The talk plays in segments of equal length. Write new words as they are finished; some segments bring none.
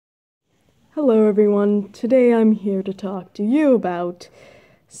Hello everyone, today I'm here to talk to you about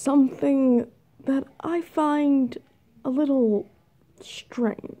something that I find a little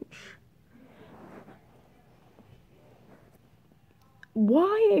strange.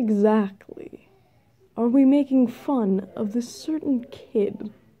 Why exactly are we making fun of this certain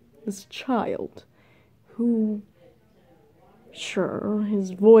kid, this child, who, sure, his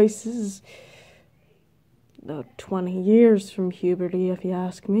voice is about 20 years from puberty if you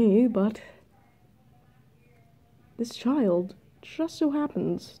ask me, but this child just so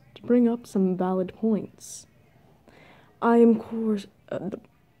happens to bring up some valid points. I am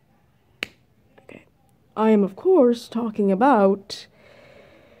of course talking about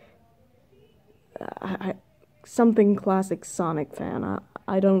something classic Sonic fan.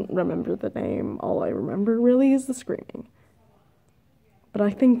 I don't remember the name. All I remember really is the screaming. But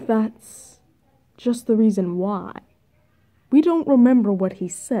I think that's just the reason why. We don't remember what he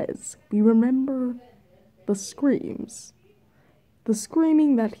says. We remember the screams. The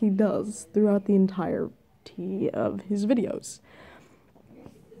screaming that he does throughout the entirety of his videos.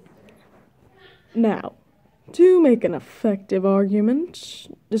 Now, to make an effective argument,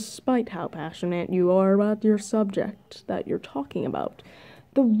 despite how passionate you are about your subject that you're talking about,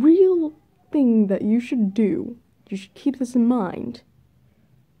 the real thing that you should do, you should keep this in mind,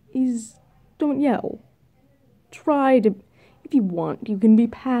 is don't yell. Try to, if you want, you can be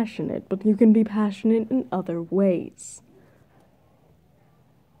passionate, but you can be passionate in other ways.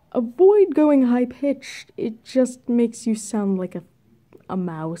 Avoid going high-pitched. It just makes you sound like a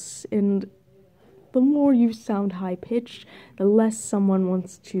mouse, and the more you sound high-pitched, the less someone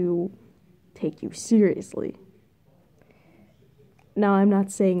wants to take you seriously. Now, I'm not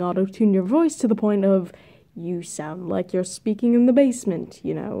saying auto-tune your voice to the point of you sound like you're speaking in the basement,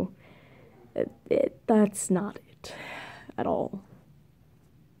 you know. That's not it at all.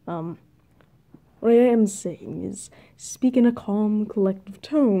 What I am saying is, speak in a calm, collective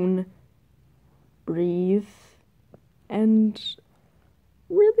tone, breathe, and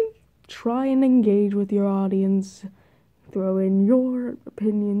really try and engage with your audience, throw in your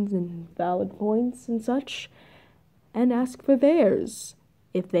opinions and valid points and such, and ask for theirs,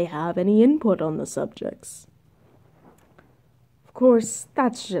 if they have any input on the subjects. Of course,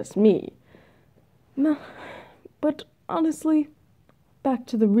 that's just me. No, but honestly, back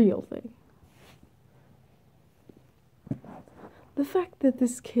to the real thing. The fact that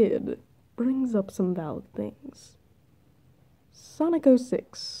this kid brings up some valid things. Sonic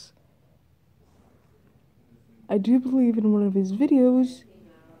 06. I do believe in one of his videos,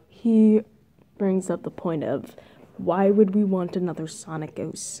 he brings up the point of, why would we want another Sonic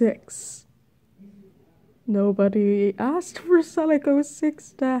 06? Nobody asked for Sonic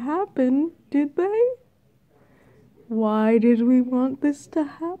 06 to happen, did they? Why did we want this to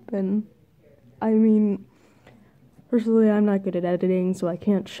happen? I mean, personally, I'm not good at editing, so I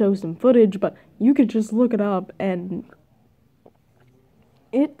can't show some footage, but you could just look it up, and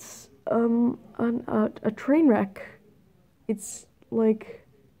it's, a train wreck. It's, like,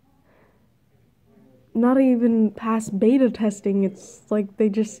 not even past beta testing. It's like they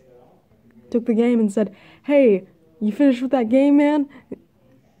just took the game and said, hey, you finished with that game, man?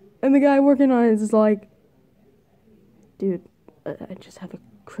 And the guy working on it is like, dude, I just have a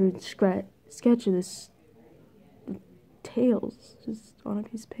crude sketch of this tails just on a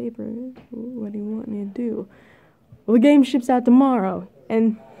piece of paper. What do you want me to do? Well, the game ships out tomorrow,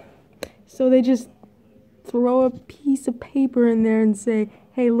 and so they just throw a piece of paper in there and say,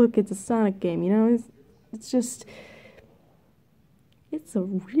 hey, look, it's a Sonic game, you know? It's a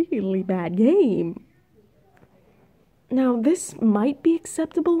really bad game. Now, this might be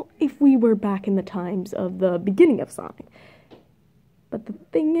acceptable if we were back in the times of the beginning of Sonic. But the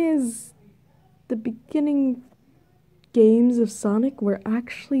thing is, the beginning games of Sonic were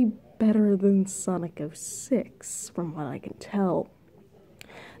actually better than Sonic 06, from what I can tell.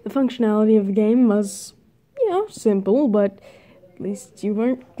 The functionality of the game was, simple, but at least you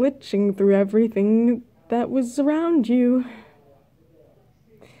weren't glitching through everything that was around you.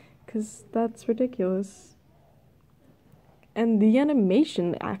 'Cause that's ridiculous. And the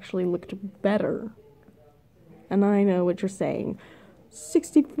animation actually looked better. And I know what you're saying.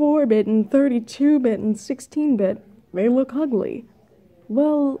 64-bit and 32-bit and 16-bit, they look ugly.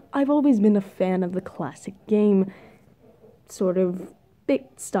 Well, I've always been a fan of the classic game, sort of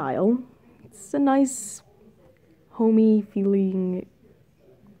bit style. It's a nice, homey feeling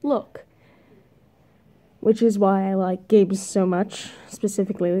look. Which is why I like games so much,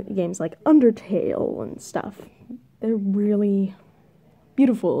 specifically games like Undertale and stuff. They're really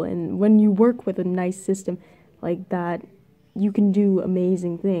beautiful, and when you work with a nice system like that, you can do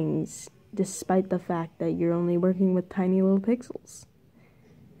amazing things despite the fact that you're only working with tiny little pixels.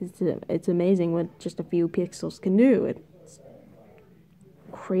 It's amazing what just a few pixels can do. It's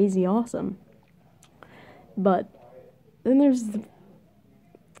crazy awesome. But then there's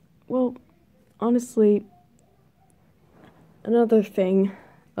well, honestly, another thing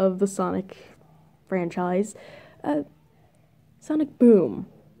of the Sonic franchise, Sonic Boom.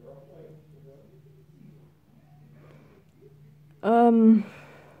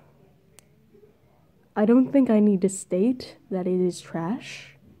 I don't think I need to state that it is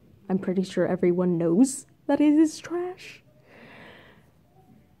trash. I'm pretty sure everyone knows that it is trash.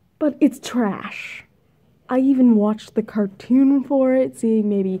 But it's trash. I even watched the cartoon for it, seeing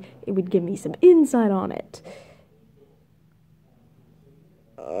maybe it would give me some insight on it.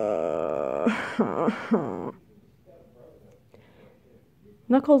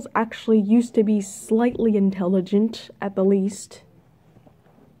 Knuckles actually used to be slightly intelligent, at the least.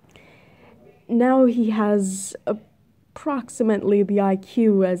 Now he has approximately the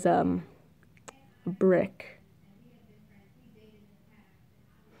IQ as a brick.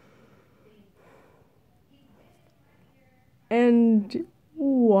 And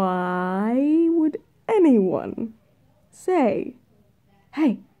why would anyone say,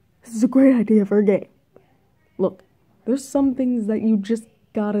 hey, this is a great idea for a game? Look, there's some things that you just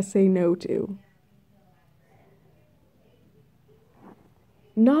gotta say no to.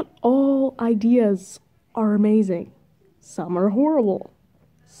 Not all ideas are amazing. Some are horrible.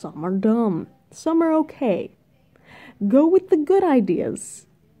 Some are dumb. Some are okay. Go with the good ideas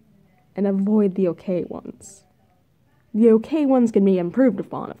and avoid the okay ones. The okay ones can be improved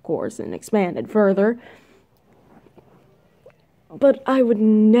upon, of course, and expanded further. But I would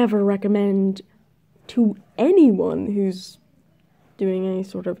never recommend to anyone who's doing any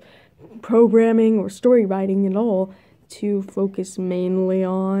sort of programming or story writing at all to focus mainly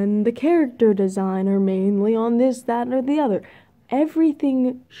on the character design or mainly on this, that, or the other.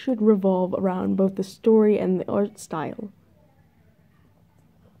 Everything should revolve around both the story and the art style.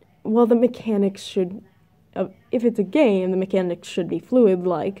 Well, the mechanics should, if it's a game, the mechanics should be fluid,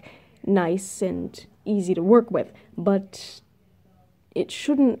 like nice and easy to work with, but it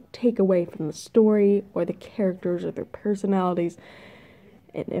shouldn't take away from the story or the characters or their personalities.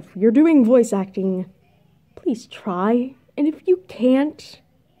 And if you're doing voice acting, please try. And if you can't,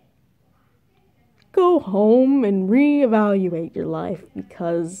 go home and reevaluate your life,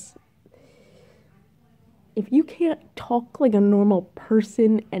 because if you can't talk like a normal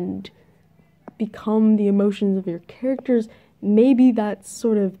person and become the emotions of your characters, maybe that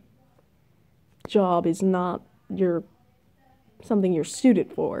sort of job is not something you're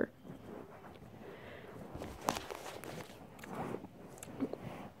suited for.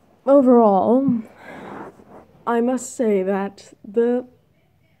 Overall, I must say that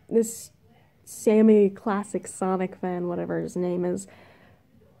this SammyClassicSonicFan, whatever his name is,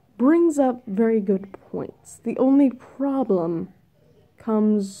 brings up very good points. The only problem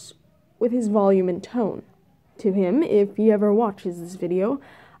comes with his volume and tone. To him, if he ever watches this video,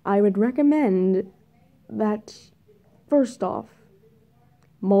 I would recommend that, first off,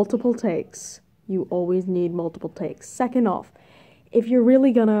 multiple takes. You always need multiple takes. Second off, if you're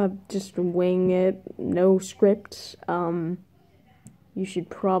really gonna just wing it, no script, you should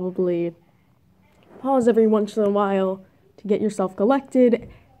probably pause every once in a while to get yourself collected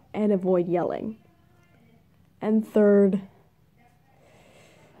and avoid yelling. And third,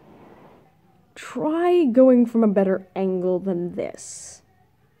 try going from a better angle than this.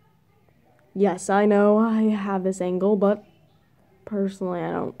 Yes, I know I have this angle, but personally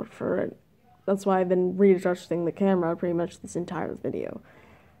I don't prefer it. That's why I've been readjusting the camera pretty much this entire video.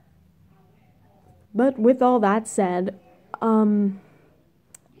 But with all that said, I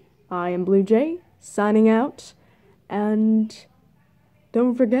am Blue Jay, signing out, and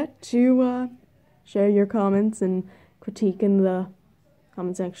don't forget to share your comments and critique in the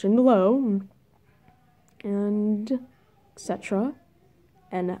comment section below, and etc.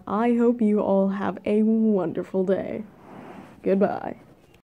 And I hope you all have a wonderful day. Goodbye.